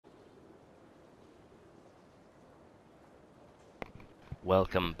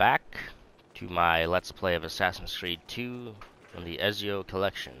Welcome back to my Let's Play of Assassin's Creed 2 from the Ezio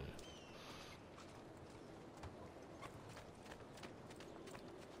Collection.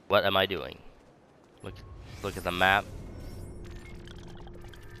 What am I doing? Look at the map.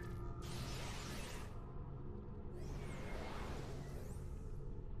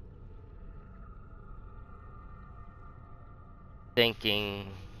 Thinking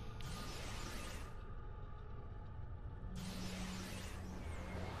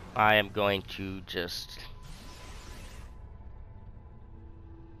I am going to just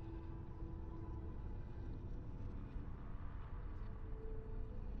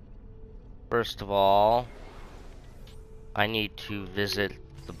first of all, I need to visit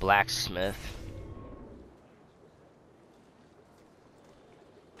the blacksmith.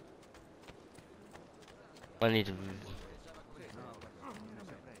 I need to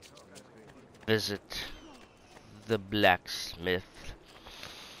visit the blacksmith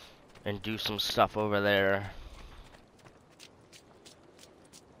and do some stuff over there.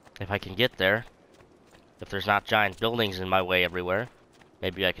 If I can get there. If there's not giant buildings in my way everywhere,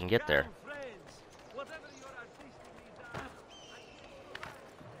 maybe I can get there.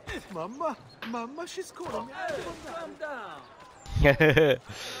 Mama, she's calling me. Calm down.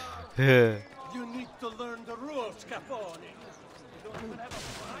 You need to learn the rules, Capone. You don't even have a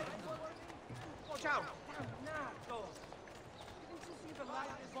fight. Watch out.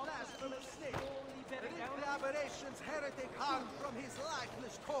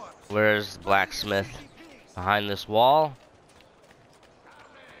 Where's the blacksmith? Behind this wall?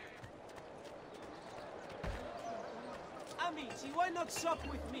 Amici, why not sup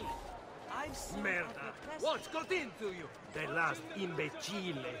with me? I've seen Merda! What's got into you? The last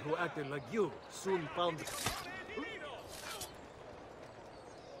imbecile who acted like you soon found...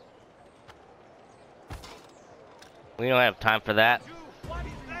 We don't have time for that.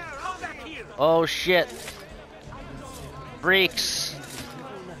 Oh shit! Freaks!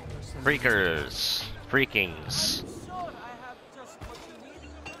 Freakers! Freakings!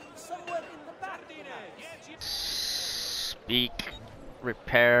 Speak.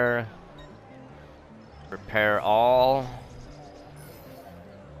 Repair. Repair all.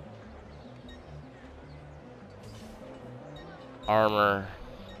 Armor.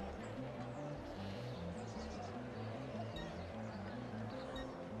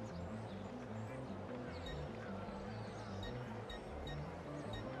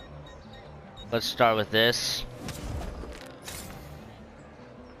 Let's start with this.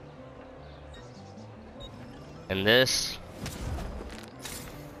 And this.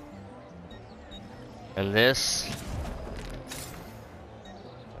 And this.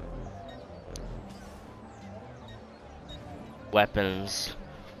 Weapons.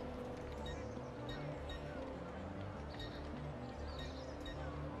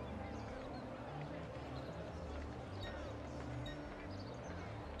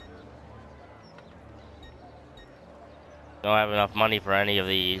 Don't have enough money for any of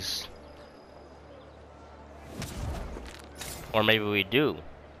these. Or maybe we do.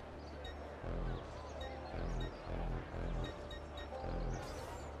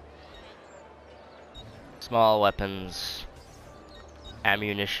 Small weapons.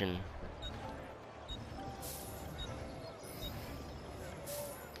 Ammunition.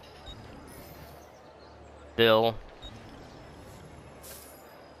 Fill.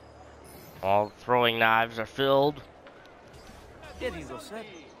 All throwing knives are filled. There you go, sir.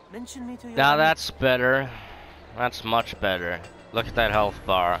 Mention me to your... Now that's better. That's much better. Look at that health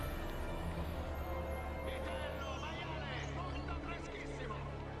bar.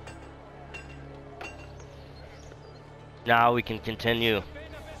 Now we can continue.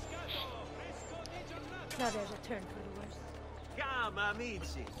 Now there's a turn for the worse. Come,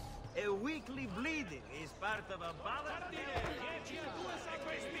 amici. A weekly bleeding is part of a balance.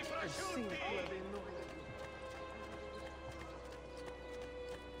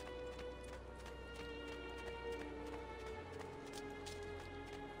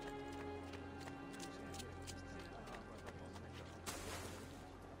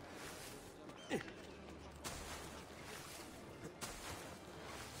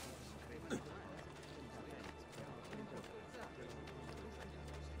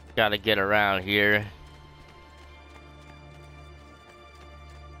 Gotta get around here.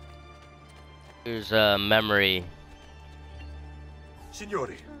 Here's a memory.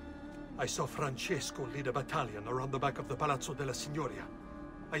 Signori, I saw Francesco lead a battalion around the back of the Palazzo della Signoria.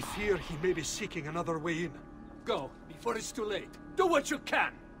 I fear he may be seeking another way in. Go, before it's too late. Do what you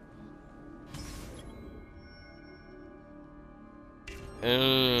can.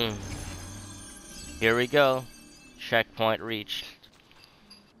 Here we go. Checkpoint reached.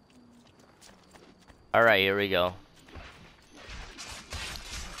 Alright, here we go.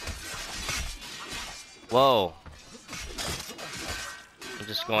 Whoa. I'm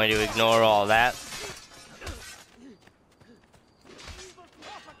just going to ignore all that.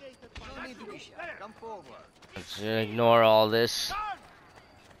 Come forward. Let's ignore all this.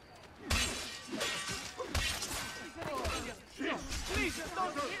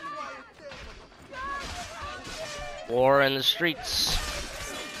 War in the streets.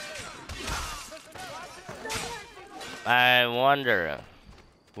 I wonder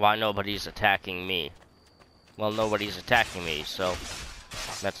why nobody's attacking me. Well, nobody's attacking me, so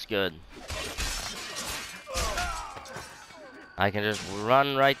that's good. I can just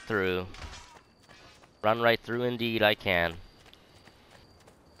run right through. Run right through, indeed I can.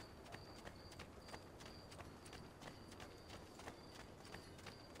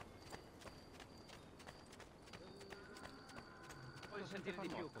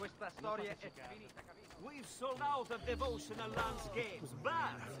 We've sold out of devotional landscapes, but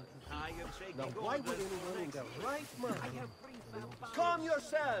I am taking Why would orders. anyone in their right I mind? have prefab Calm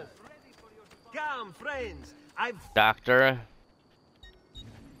yourself! Come, friends. I've Doctor.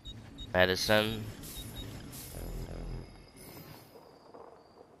 Medicine.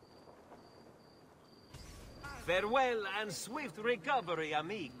 farewell and swift recovery,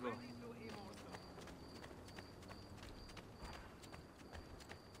 amigo.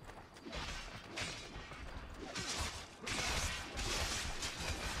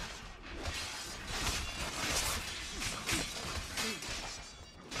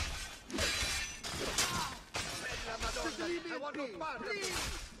 I want no part of it.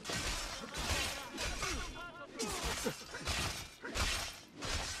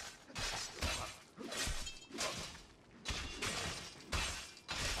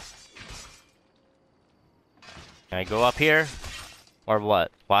 Can I go up here? Or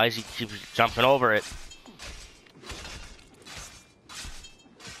what? Why is he keep jumping over it?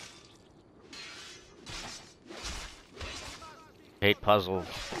 Hate puzzles.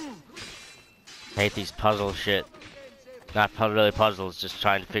 Hate these puzzle shit. Not really puzzles, just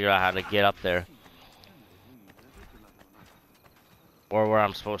trying to figure out how to get up there. Or where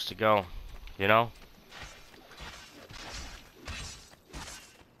I'm supposed to go. You know?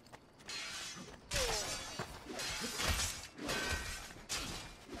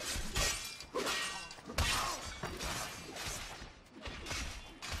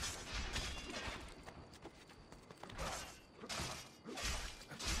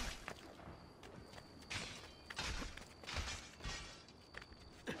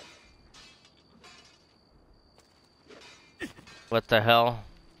 What the hell?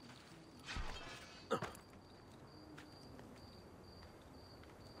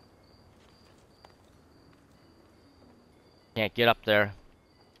 Can't get up there.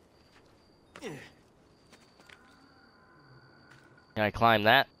 Can I climb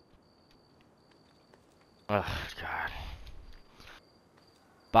that? Oh, God.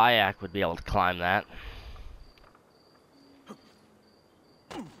 Bayak would be able to climb that.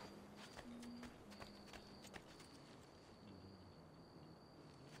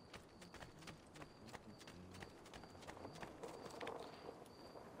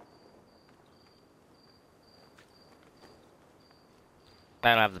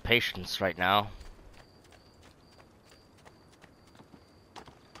 I don't have the patience right now.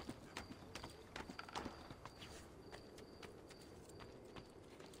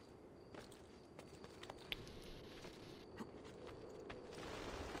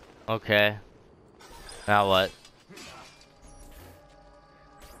 Okay. Now what?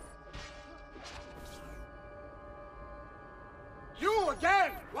 You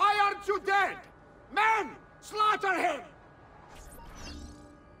again! Why aren't you dead? Men! Slaughter him!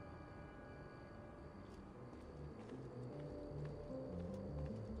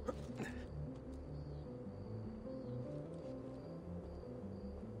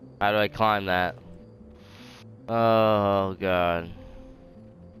 How do I climb that? Oh, God.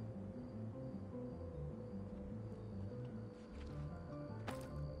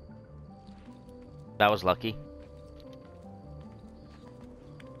 That was lucky.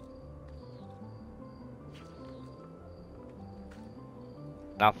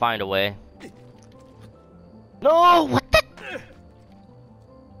 I'll find a way. No! What the?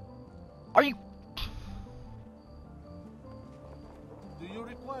 Are you? Do you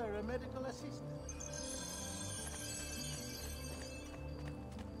require a medical assistant?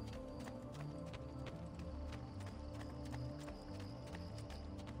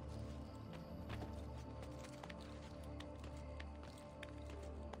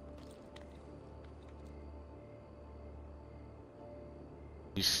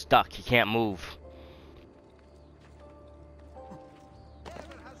 He's stuck. He can't move.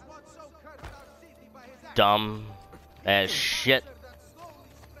 dumb as shit.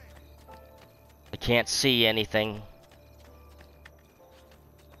 I can't see anything.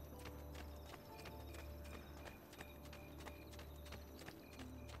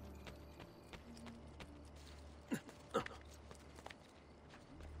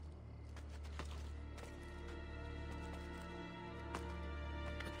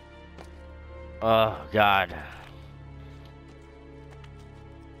 Oh, God.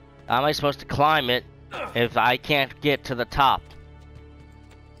 How am I supposed to climb it if I can't get to the top?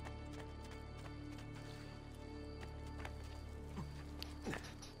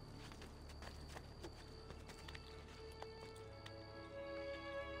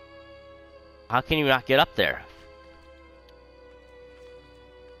 How can you not get up there?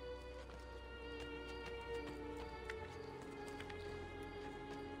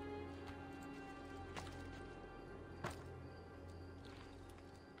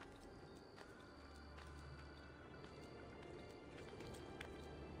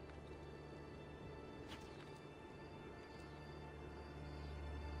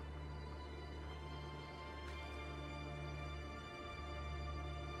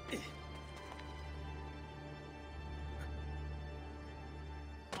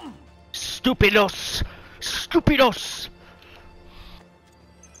 Stupidos! Stupidos!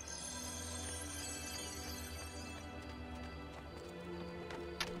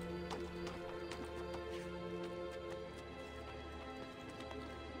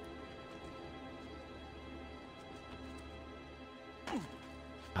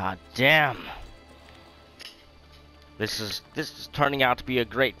 God damn. This is turning out to be a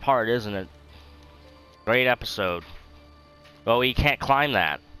great part, isn't it? Great episode. Oh, we can't climb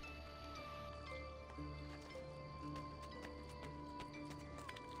that.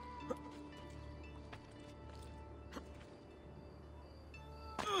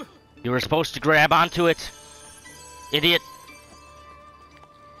 You were supposed to grab onto it, idiot.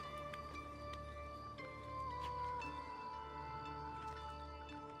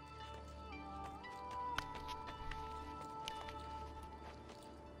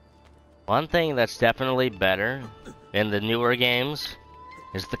 One thing that's definitely better in the newer games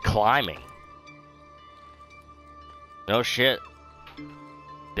is the climbing. No shit.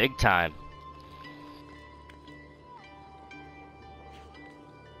 Big time.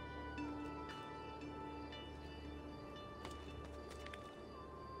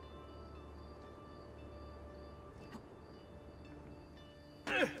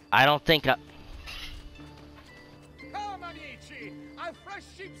 I don't think Come, amici! I've fresh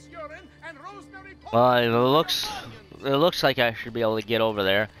sheep's urine and rosemary. well, it looks like I should be able to get over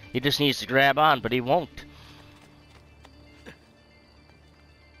there. He just needs to grab on, but he won't.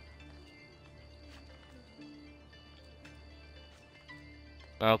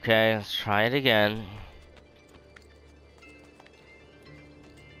 Okay, let's try it again.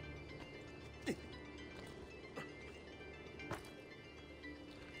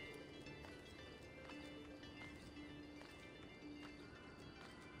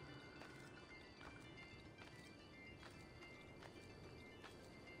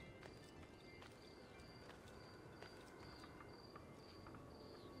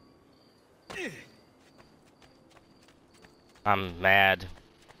 I'm mad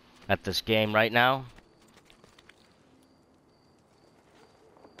at this game right now.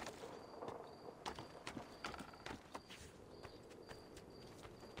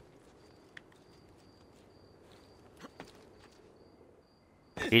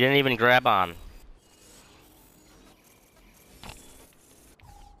 He didn't even grab on.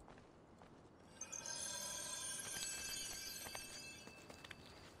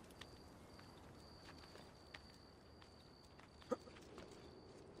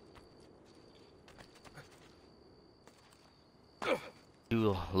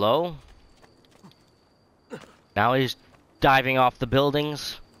 Too low. Now he's diving off the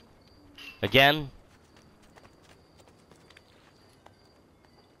buildings. Again.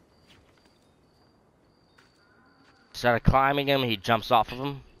 Instead of climbing him, he jumps off of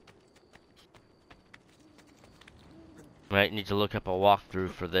him. Might need to look up a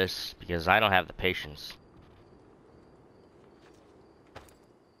walkthrough for this, because I don't have the patience.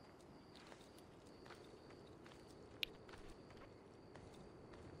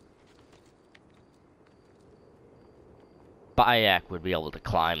 Bayek would be able to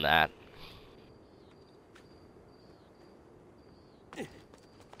climb that.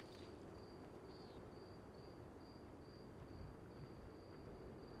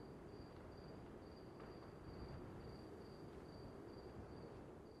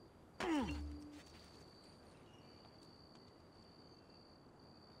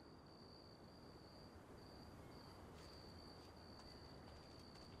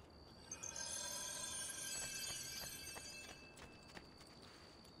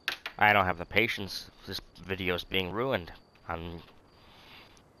 I don't have the patience. This video's being ruined.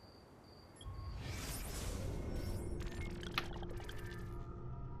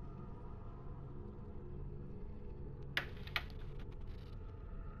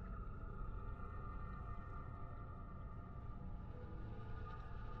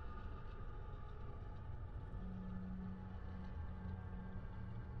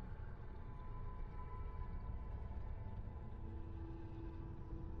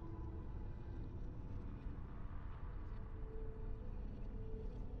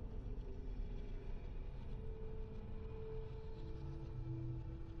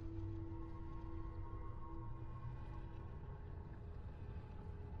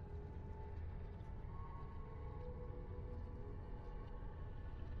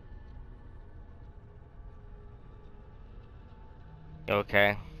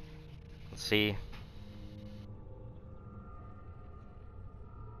 Okay. Let's see.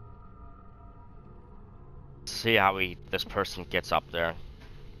 See how this person gets up there.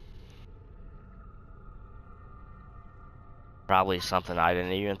 Probably something I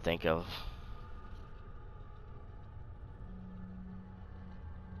didn't even think of.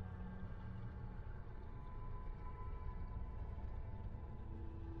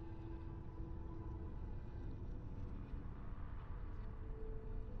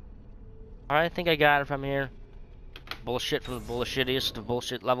 Alright, I think I got it from here. Bullshit from the bullshittiest of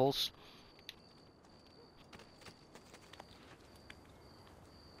bullshit levels.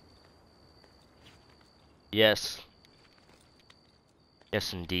 Yes.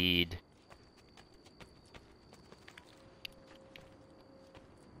 Yes, indeed.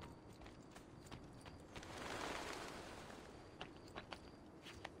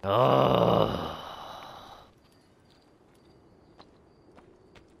 Oh.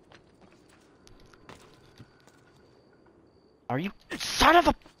 Are you son of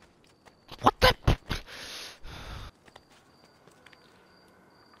a... What the...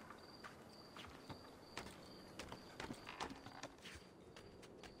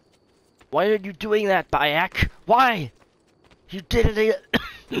 Why are you doing that, Bayek? Why? You did it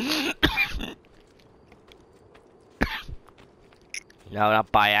again. No, not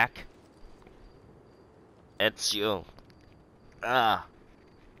Bayek. It's you. I'm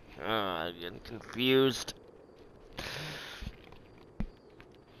getting confused.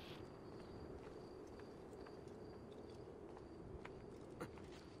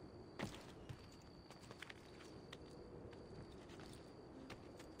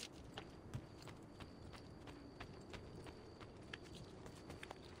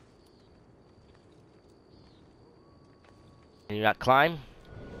 Can you not climb?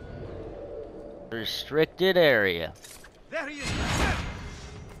 Restricted area. There he is!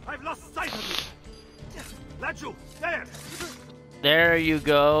 I've lost sight of him! Laju, there! There you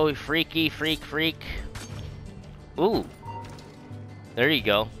go, freaky freak. Ooh. There you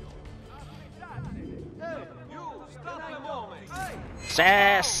go.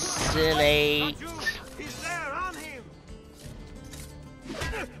 Assassinate. He's there, on him!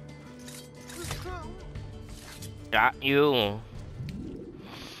 Got you.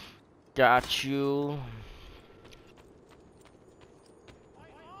 Got you.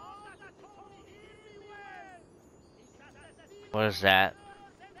 What is that?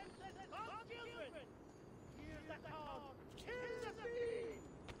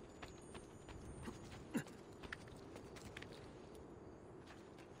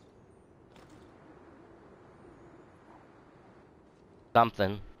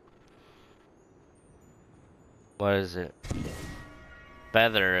 Something. What is it?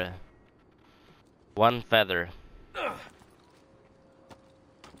 Feather. One feather.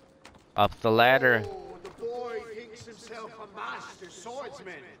 Up the ladder. Oh, the boy thinks himself a master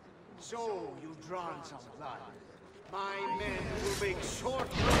swordsman. So you've drawn some blood. My men will make short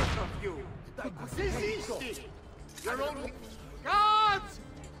work of you. You're only... Guards!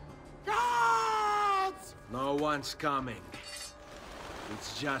 Guards! No one's coming.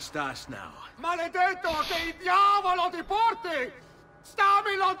 It's just us now. Maledetto che il diavolo ti porti!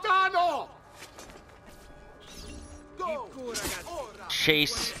 Stammi lontano! Go!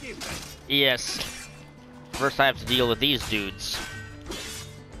 Chase. Yes. First I have to deal with these dudes.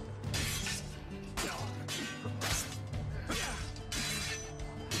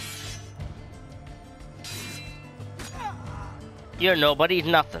 You're nobody,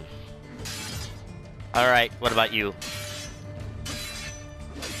 nothing. Alright, what about you?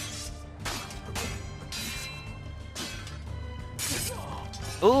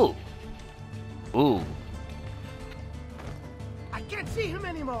 Ooh. Ooh. I can't see him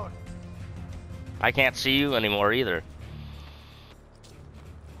anymore. I can't see you anymore either.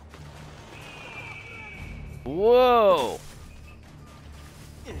 Whoa!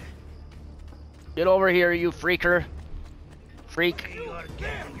 Get over here, you freaker. Freak.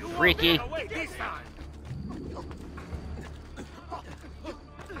 Freaky.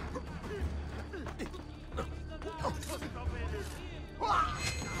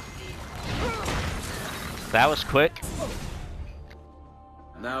 That was quick.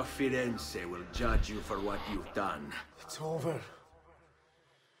 Now Firenze will judge you for what you've done. It's over.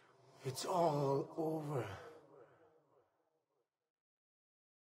 It's all over.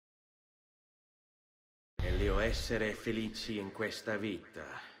 Meglio essere felici in questa vita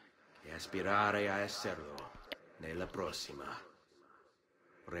e aspirare a esserlo nella prossima.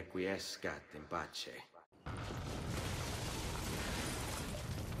 Requiescat in pace.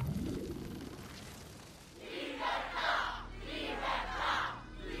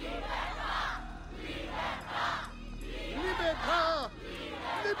 Libertà!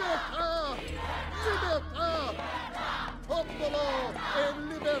 Libertà! Libertà! Popolo e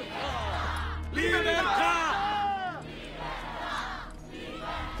libertà! Libertà!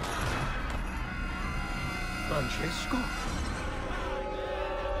 Francesco?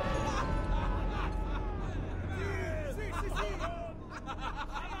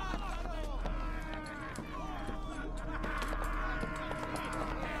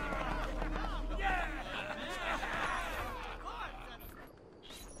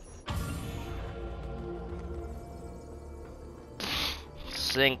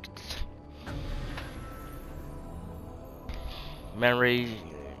 Synced. Memory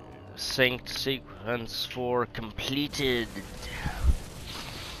synced sequence 4 completed.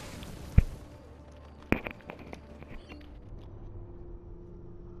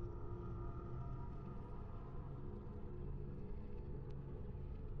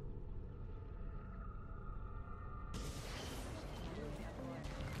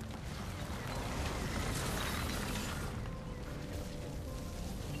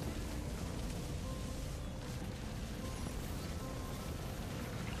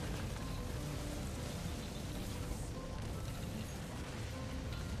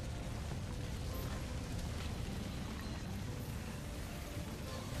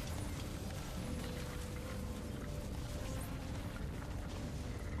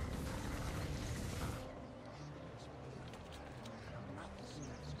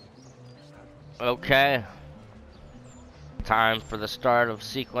 Okay. Time for the start of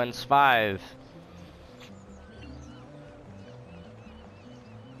sequence 5.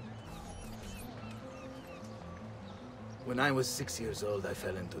 When I was 6 years old, I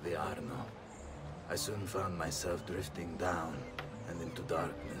fell into the Arno. I soon found myself drifting down and into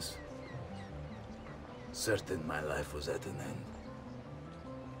darkness. Certain my life was at an end.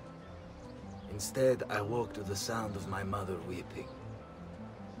 Instead, I woke to the sound of my mother weeping.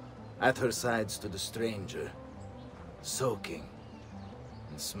 At her side stood a stranger, soaking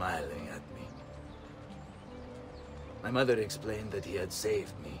and smiling at me. My mother explained that he had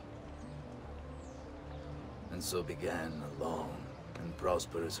saved me. And so began a long and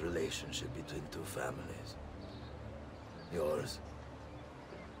prosperous relationship between two families. Yours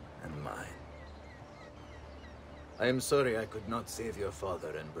and mine. I am sorry I could not save your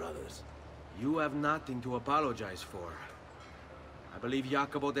father and brothers. You have nothing to apologize for. I believe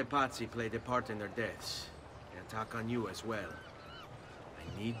Jacopo de Pazzi played a part in their deaths. An attack on you as well.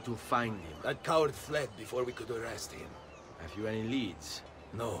 I need to find him. That coward fled before we could arrest him. Have you any leads?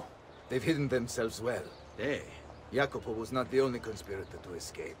 No, they've hidden themselves well. They? Jacopo was not the only conspirator to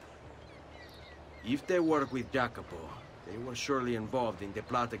escape. If they work with Jacopo, they were surely involved in the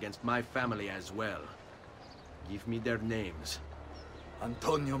plot against my family as well. Give me their names.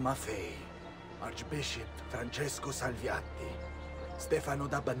 Antonio Maffei, Archbishop Francesco Salviati, Stefano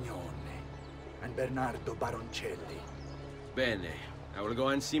da Bagnone, and Bernardo Baroncelli. Bene. I will go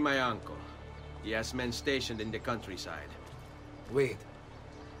and see my uncle. He has men stationed in the countryside. Wait.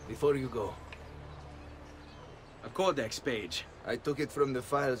 Before you go, A codex page. I took it from the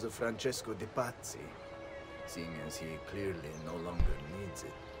files of Francesco de Pazzi, seeing as he clearly no longer needs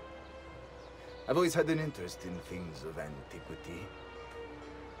it. I've always had an interest in things of antiquity,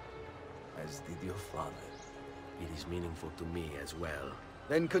 as did your father. It is meaningful to me as well.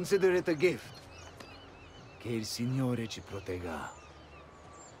 Then consider it a gift. Che il Signore ci protegga.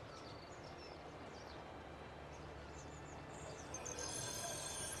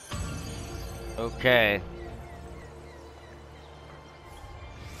 Okay.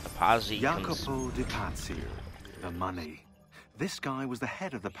 Pazzi. Jacopo de Pazzi, the money. This guy was the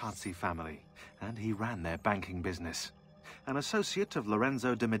head of the Pazzi family, and he ran their banking business. An associate of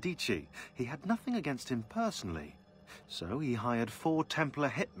Lorenzo de' Medici, he had nothing against him personally, So he hired 4 Templar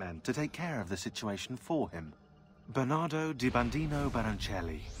hitmen to take care of the situation for him. Bernardo di Bandino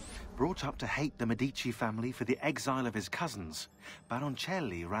Baroncelli. Brought up to hate the Medici family for the exile of his cousins,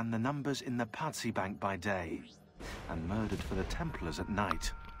 Baroncelli ran the numbers in the Pazzi Bank by day and murdered for the Templars at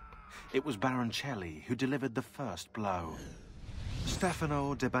night. It was Baroncelli who delivered the first blow.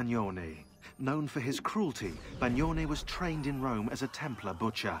 Stefano de Bagnone. Known for his cruelty, Bagnone was trained in Rome as a Templar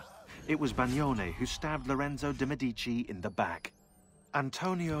butcher. It was Bagnone who stabbed Lorenzo de' Medici in the back.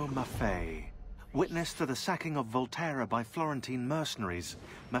 Antonio Maffei. Witness to the sacking of Volterra by Florentine mercenaries,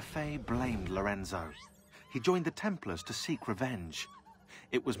 Maffei blamed Lorenzo. He joined the Templars to seek revenge.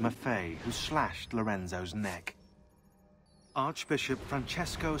 It was Maffei who slashed Lorenzo's neck. Archbishop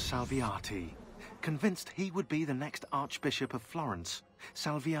Francesco Salviati. Convinced he would be the next Archbishop of Florence,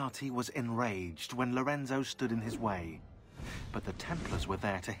 Salviati was enraged when Lorenzo stood in his way. But the Templars were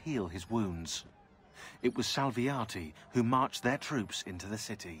there to heal his wounds. It was Salviati who marched their troops into the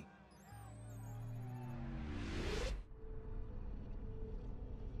city.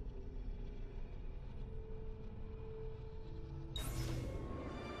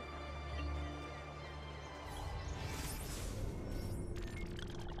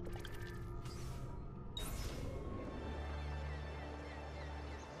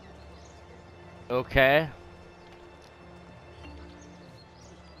 Okay.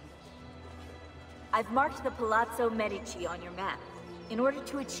 I've marked the Palazzo Medici on your map. In order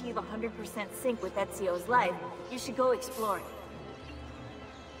to achieve 100% sync with Ezio's life, you should go exploring.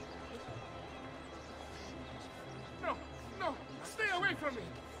 No, no, stay away from me!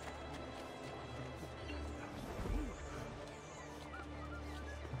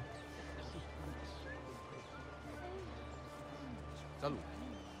 Salud.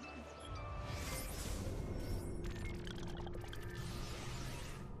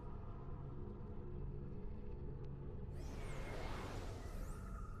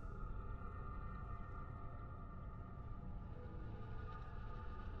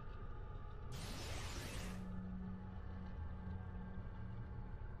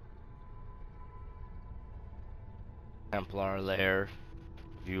 Templar lair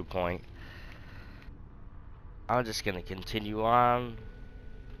viewpoint. I'm just gonna continue on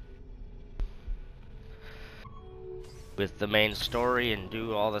with the main story and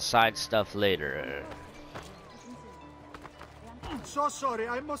do all the side stuff later. So sorry,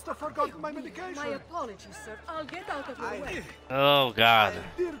 I must have forgotten my medication. My apologies, sir. I'll get out of your way. Oh God.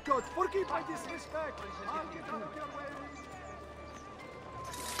 Dear God, forgive my disrespect. I'll get out of your way.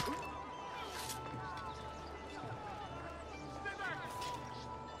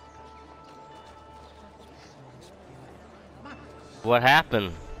 What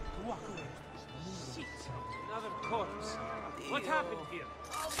happened? Shit, another corpse. What happened here?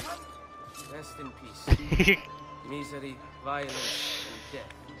 Rest in peace. Misery, violence, and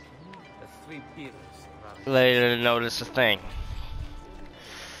death. The 3 pillars of our... Later to notice a thing.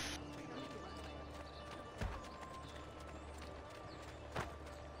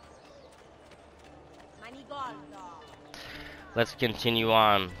 Let's continue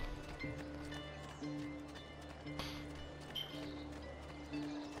on.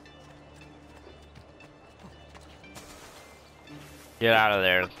 Get out of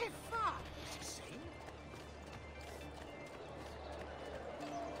there.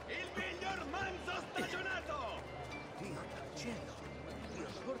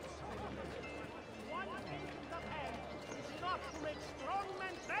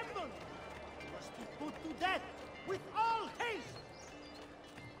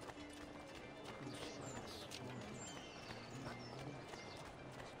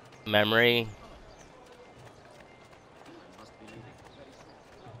 Memory.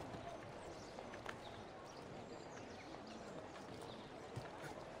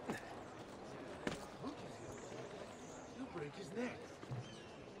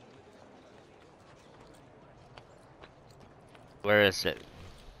 Where is it?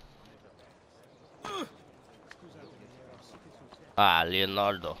 Ah,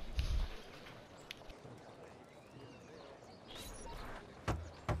 Leonardo.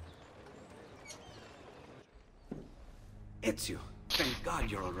 Ezio, thank God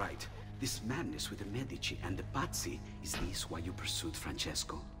you're all right. This madness with the Medici and the Pazzi, is this why you pursued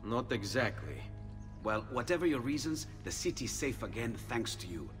Francesco? Not exactly. Well, whatever your reasons, the city's safe again thanks to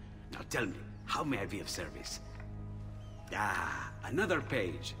you. Now tell me, how may I be of service? Ah, another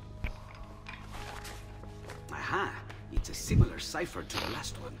page. Aha, it's a similar cipher to the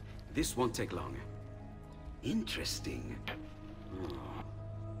last one. This won't take long. Interesting. Oh,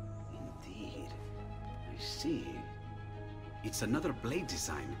 indeed. I see. It's another blade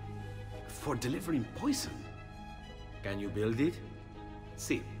design for delivering poison. Can you build it?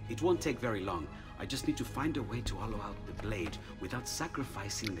 See, it won't take very long. I just need to find a way to hollow out the blade without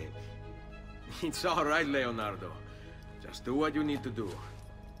sacrificing the... It's all right, Leonardo. Just do what you need to do.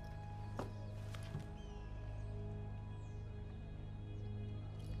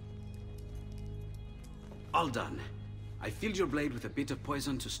 All done. I filled your blade with a bit of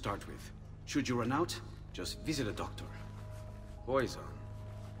poison to start with. Should you run out, just visit a doctor. Poison?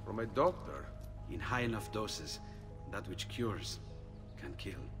 From a doctor? In high enough doses, that which cures can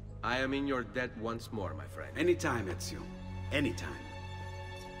kill. I am in your debt once more, my friend. Anytime, Ezio. Anytime.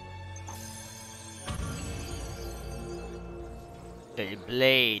 A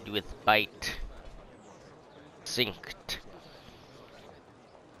blade with bite. Synced.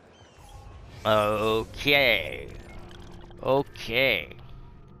 Okay. Okay.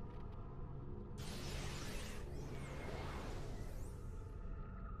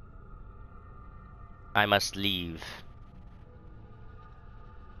 I must leave.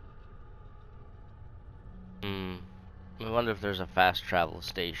 I wonder if there's a fast travel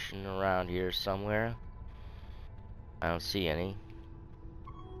station around here somewhere. I don't see any.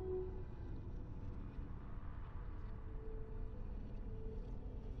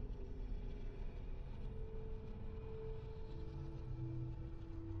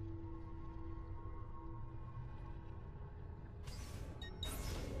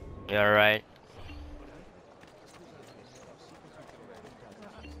 You alright?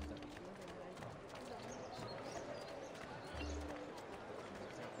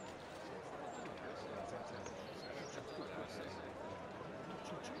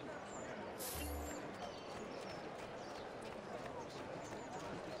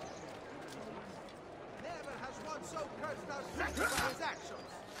 Never has one so cursed as Francesco by his actions.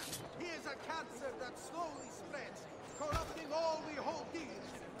 He is a cancer that slowly spreads, corrupting all we hold dear.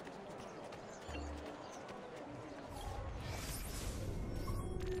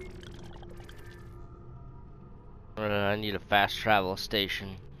 I need a fast travel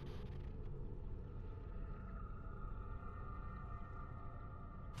station.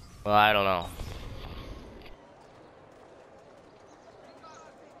 Well, I don't know.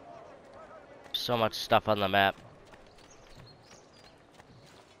 So much stuff on the map.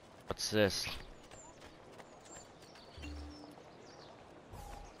 What's this?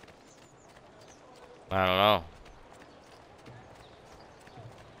 I don't know.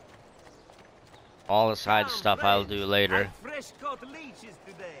 All the side stuff I'll do later. Fresh caught leeches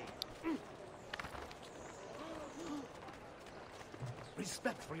today.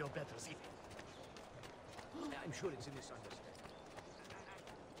 Respect for your betters. I'm sure it's a misunderstanding.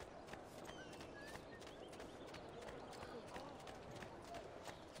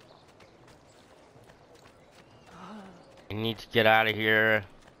 I need to get out of here.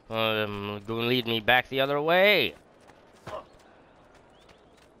 Gonna lead me back the other way.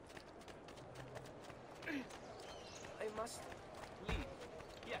 I must leave.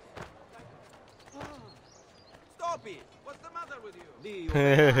 Yes. Stop it! What's the matter with you?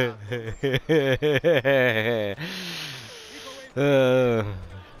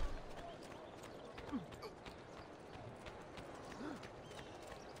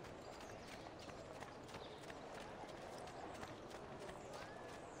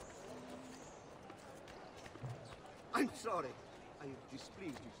 I'm sorry. I have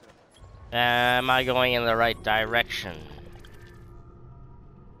displeased you, sir. Am I going in the right direction?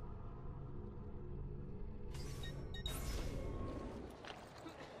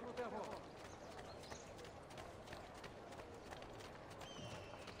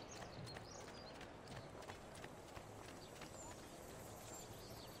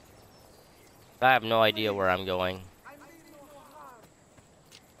 I have no idea where I'm going.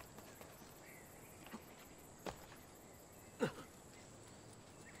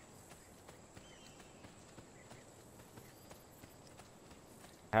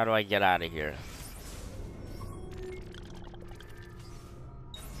 How do I get out of here?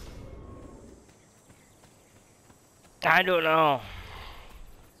 I don't know.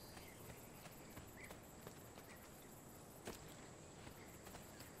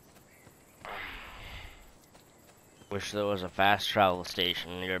 Wish there was a fast travel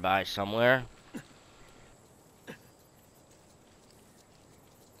station nearby somewhere.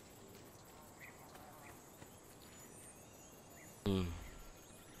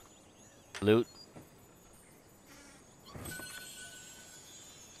 Loot.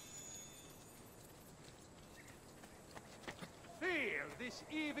 Fear this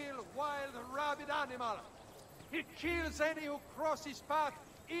evil, wild, rabid animal. He kills any who cross his path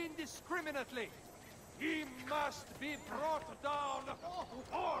indiscriminately. He must be brought down.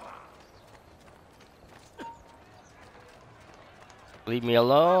 Ora! Leave me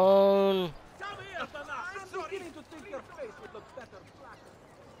alone. I'm beginning to think your face would look better black.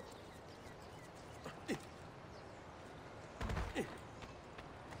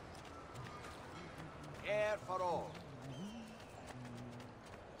 Air for all.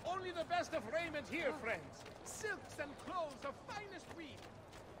 Only the best of raiment here, friends. Silks and clothes of finest weave.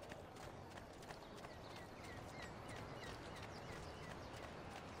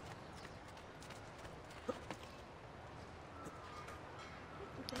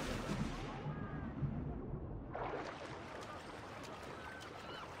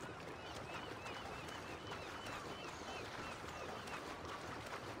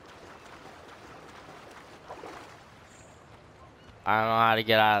 I don't know how to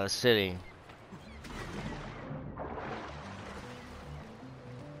get out of the city.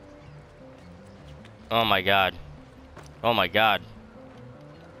 Oh my god. Oh my god.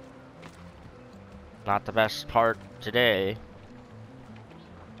 Not the best part today.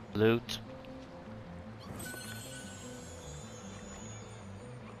 Loot.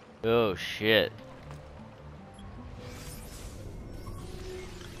 Oh shit.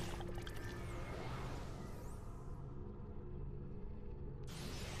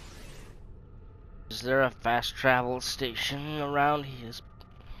 Is there a fast travel station around here?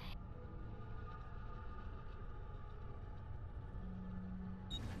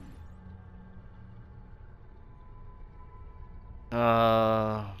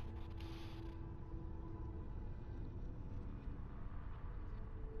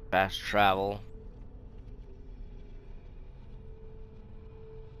 Fast travel.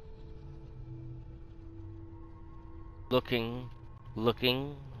 Looking.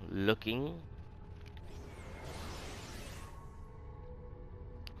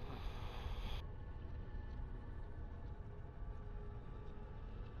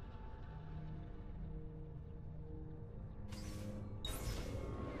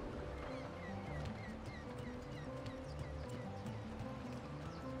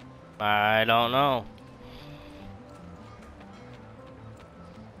 I don't know.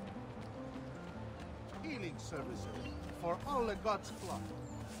 Healing services for all the gods' flock.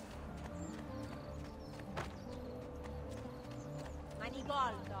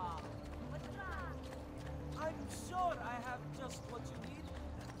 Manibalda. I'm sure I have just what you need.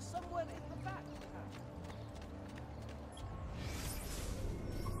 Somewhere in the back.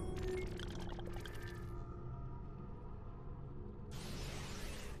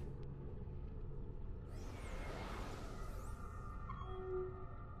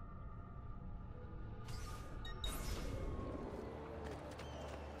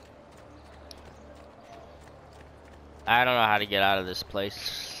 I don't know how to get out of this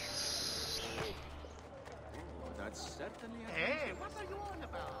place. That's certainly Hey, what are you on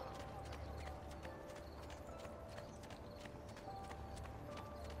about?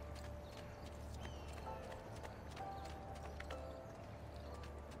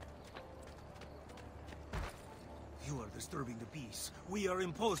 You are disturbing the peace. We are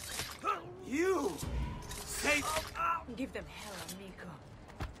imposed. You! Say. Give them hell, amigo.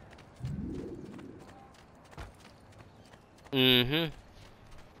 Mm-hmm.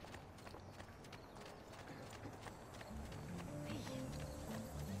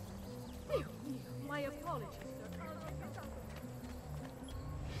 My apologies,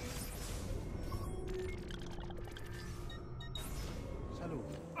 Salud.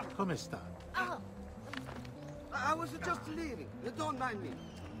 Come sta? I was just leaving. Don't mind me.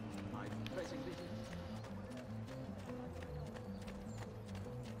 My pressing business.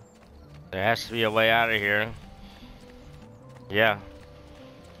 There has to be a way out of here. Yeah.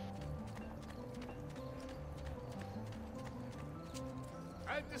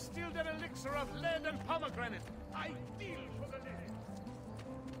 I've distilled an elixir of lead and pomegranate. Ideal for the living.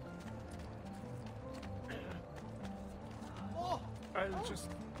 Oh, I'll just.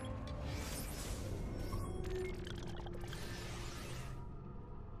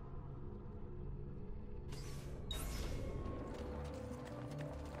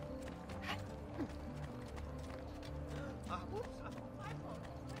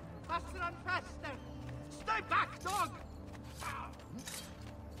 Faster and faster! Stay back, dog!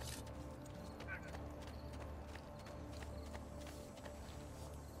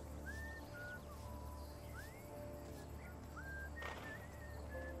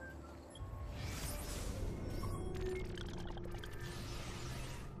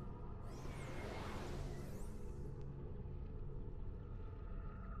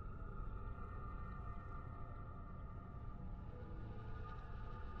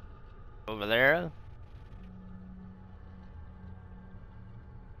 Over there.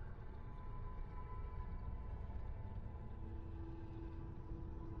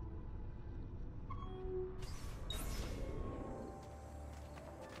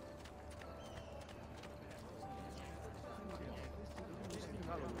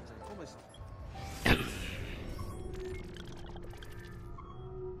 promised.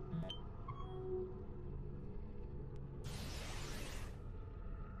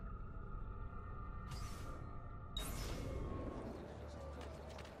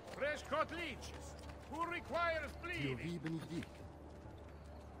 Fresh caught leeches. Who requires bleeding?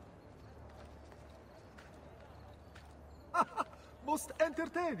 Most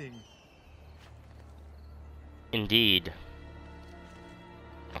entertaining. Indeed.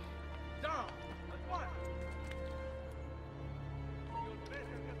 Down! At once! You'd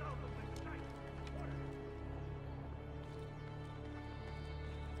better get out of my sight.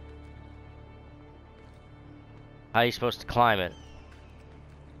 How are you supposed to climb it?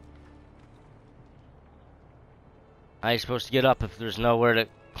 How are you supposed to get up if there's nowhere to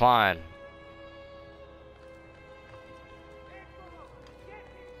climb?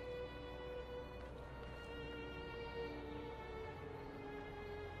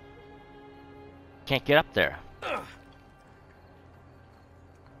 Can't get up there.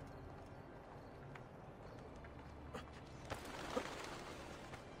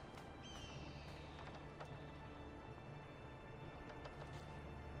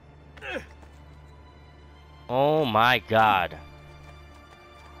 Oh my God.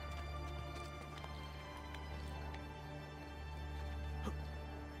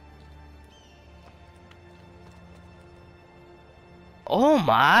 Oh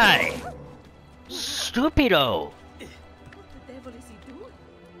my. Stupido. What the devil is he doing?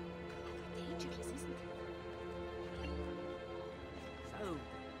 Dangerous, isn't it? So,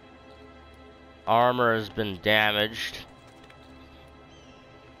 Armor has been damaged.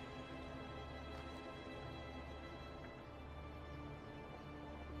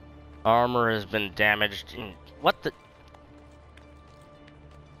 Armor has been damaged. What the?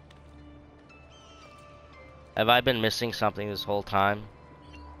 Have I been missing something this whole time?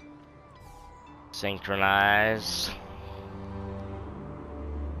 Synchronize.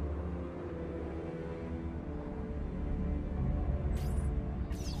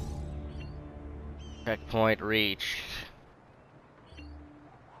 Checkpoint reached.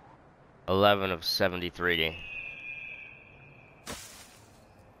 11 of 73.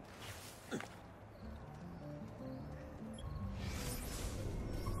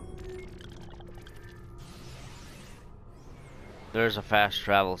 There's a fast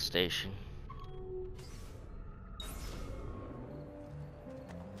travel station.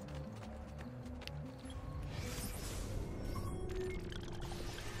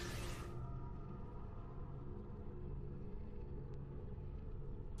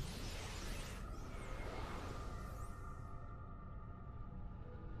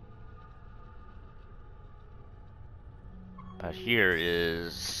 Here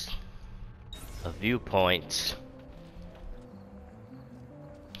is a viewpoint.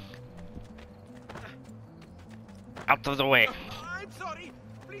 Out of the way. I'm sorry.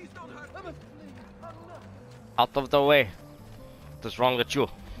 Please don't hurt. Out of the way. What's wrong with you?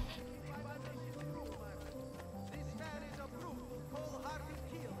 This man is a brute, cold-hearted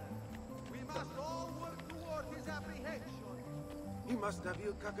killer. We must all work toward his apprehension. He must have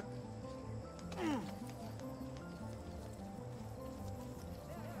you caca.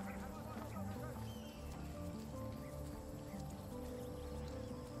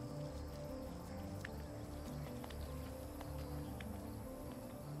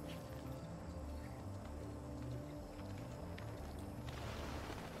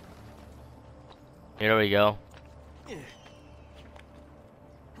 Here we go.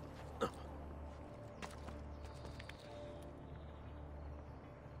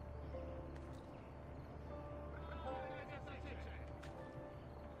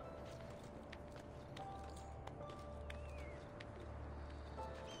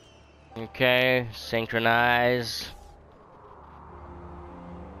 Okay, synchronize.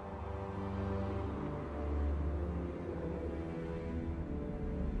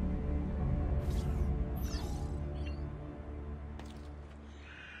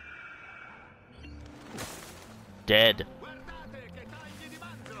 Dead.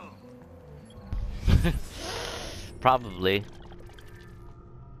 Probably.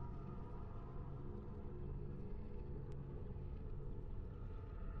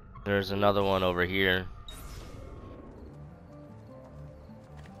 There's another one over here.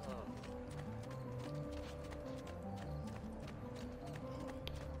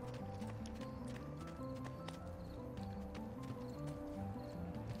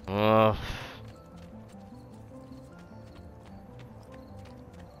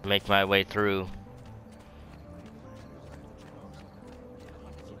 Make my way through.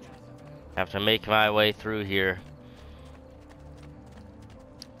 Have to make my way through here.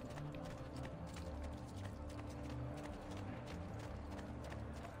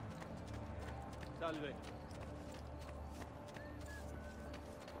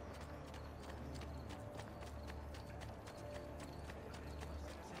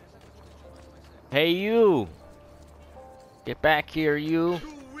 Hey, you! Get back here, you!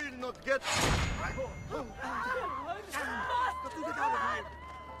 You will not get...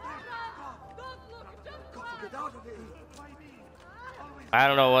 I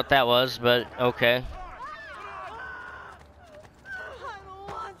don't know what that was, but okay. I don't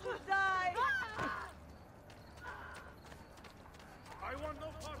want to die. I want no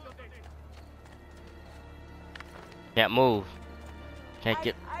part of it. Can't move. Can't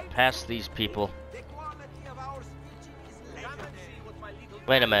get past these people. The quality of our stitching is legendary.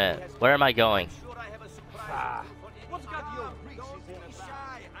 Wait a minute. Where am I going? What's got your greases in a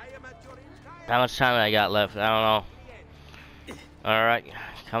bag? I am at your entire... How much time I got left? I don't know. Alright,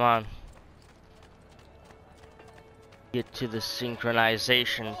 come on. Get to the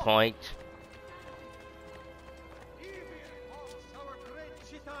synchronization point. Our great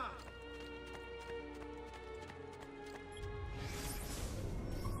Chita.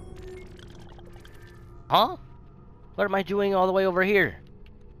 Huh? What am I doing all the way over here?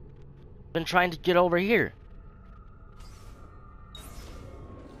 Been trying to get over here.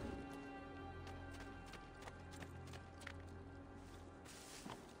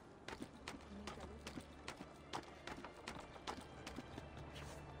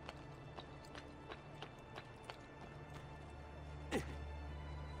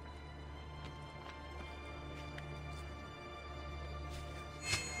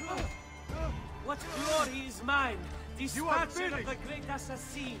 What glory is mine? Dispatching of the great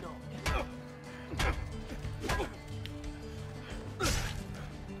assassino.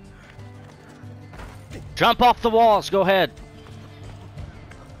 Jump off the walls, go ahead.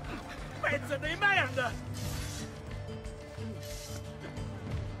 Pezzo di merda!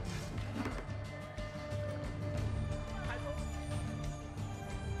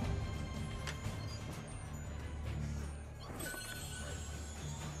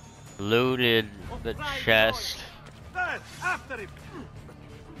 Looted the chest. There, after him!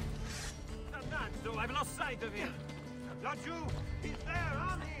 Dannato, I've lost sight of him. Laggiù, he's there,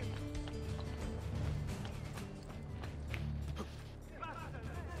 on him!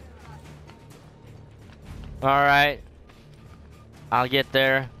 Alright. I'll get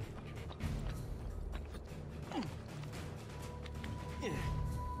there.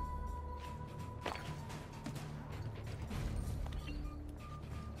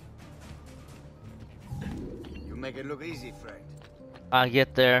 You make it look easy, friend. I'll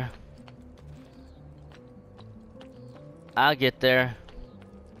get there. I'll get there.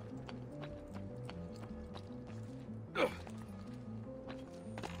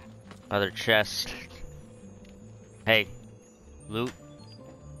 Another chest. Hey, loot.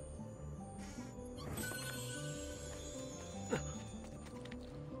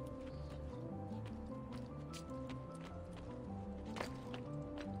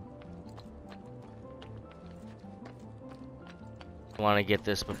 I want to get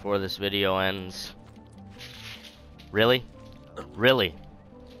this before this video ends. Really? Really?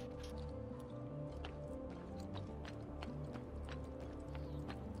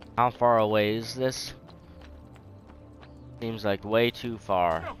 How far away is this? Seems like way too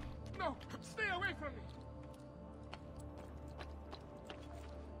far. No, no, stay away from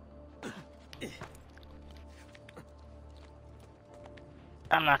me.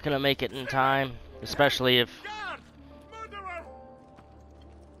 I'm not gonna make it in time, especially if... Guard! Murderer!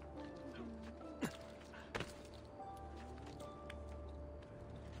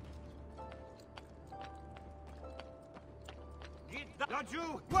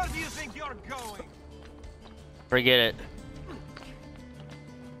 Laggiù, where do you think you're going? Forget it.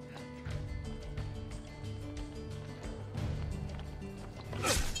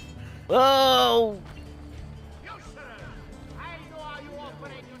 Whoa! You, sir! I know how you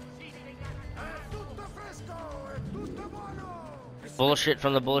operate your cheating. Tutto fresco e tutto buono. Bullshit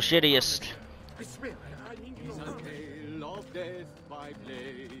from the bullshittiest. Tale of death by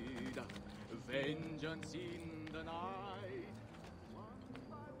blade, vengeance in the night.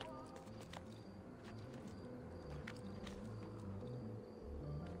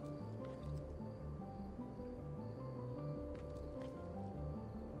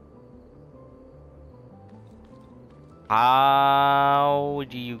 How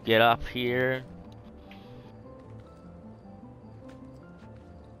do you get up here?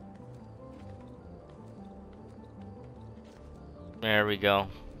 There we go.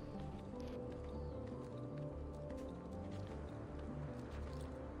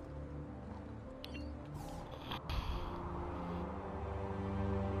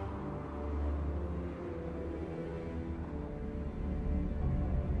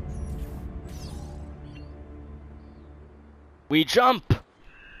 We jump!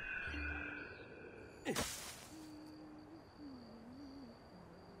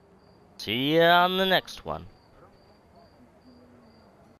 See ya on the next one.